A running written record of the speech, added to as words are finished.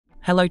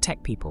Hello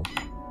tech people.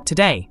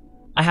 Today,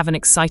 I have an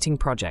exciting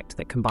project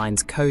that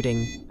combines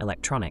coding,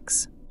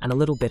 electronics, and a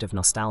little bit of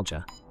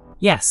nostalgia.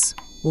 Yes,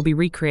 we'll be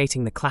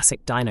recreating the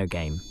classic Dino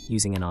game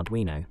using an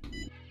Arduino.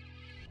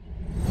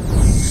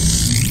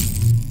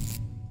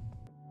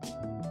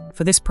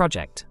 For this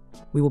project,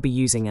 we will be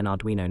using an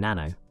Arduino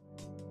Nano,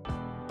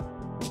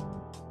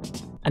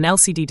 an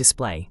LCD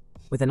display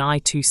with an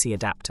I2C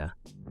adapter,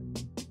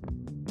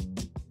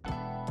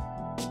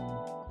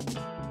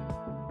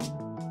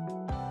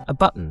 a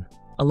button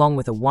along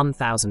with a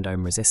 1000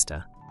 ohm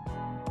resistor,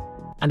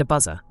 and a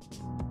buzzer.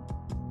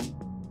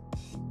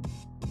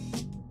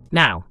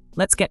 Now,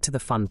 let's get to the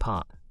fun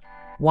part,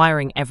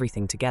 wiring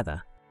everything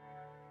together.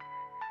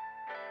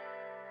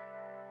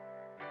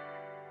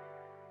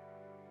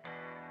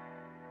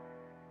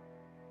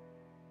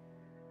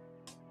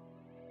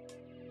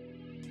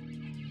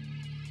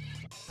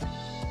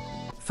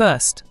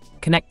 First,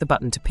 connect the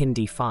button to pin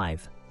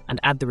D5 and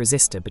add the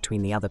resistor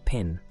between the other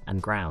pin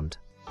and ground.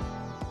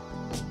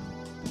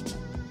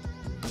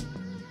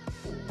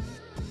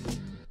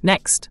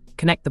 Next,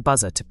 connect the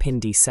buzzer to pin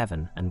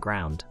D7 and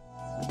ground.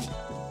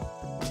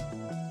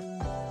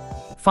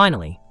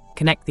 Finally,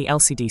 connect the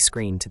LCD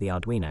screen to the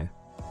Arduino.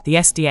 The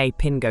SDA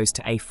pin goes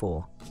to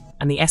A4,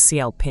 and the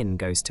SCL pin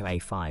goes to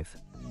A5.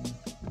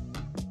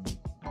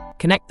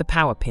 Connect the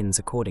power pins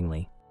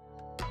accordingly.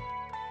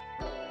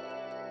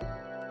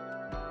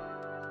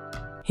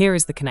 Here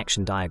is the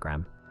connection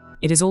diagram.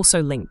 It is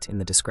also linked in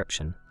the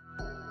description.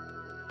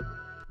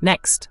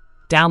 Next,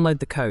 download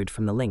the code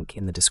from the link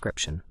in the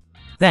description.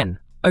 Then,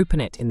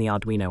 open it in the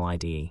Arduino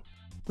IDE.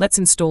 Let's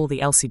install the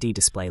LCD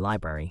display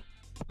library.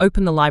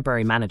 Open the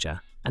library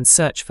manager and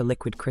search for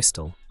liquid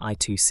crystal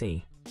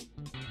I2C.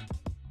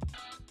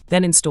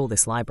 Then install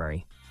this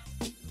library.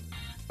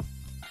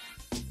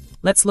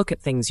 Let's look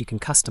at things you can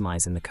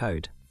customize in the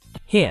code.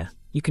 Here,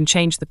 you can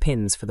change the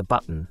pins for the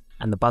button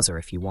and the buzzer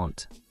if you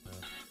want.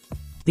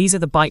 These are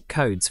the byte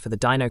codes for the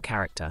Dino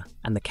character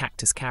and the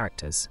cactus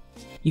characters.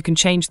 You can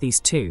change these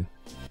too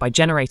by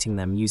generating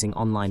them using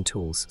online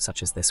tools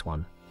such as this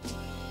one.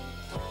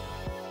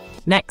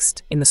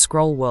 Next, in the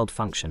scroll world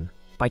function,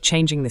 by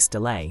changing this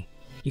delay,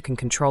 you can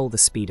control the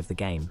speed of the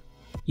game.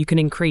 You can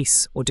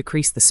increase or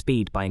decrease the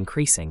speed by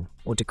increasing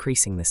or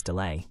decreasing this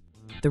delay.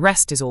 The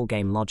rest is all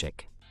game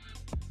logic.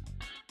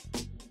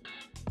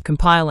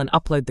 Compile and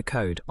upload the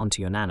code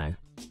onto your Nano.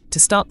 To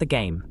start the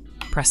game,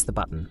 press the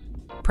button.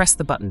 Press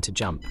the button to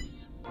jump.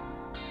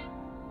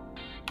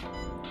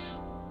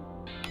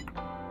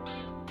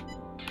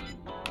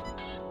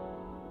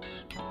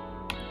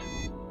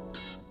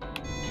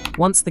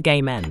 Once the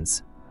game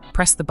ends,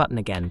 press the button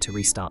again to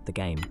restart the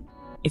game.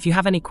 If you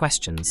have any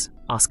questions,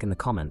 ask in the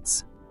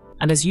comments.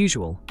 And as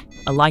usual,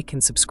 a like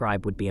and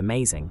subscribe would be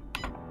amazing.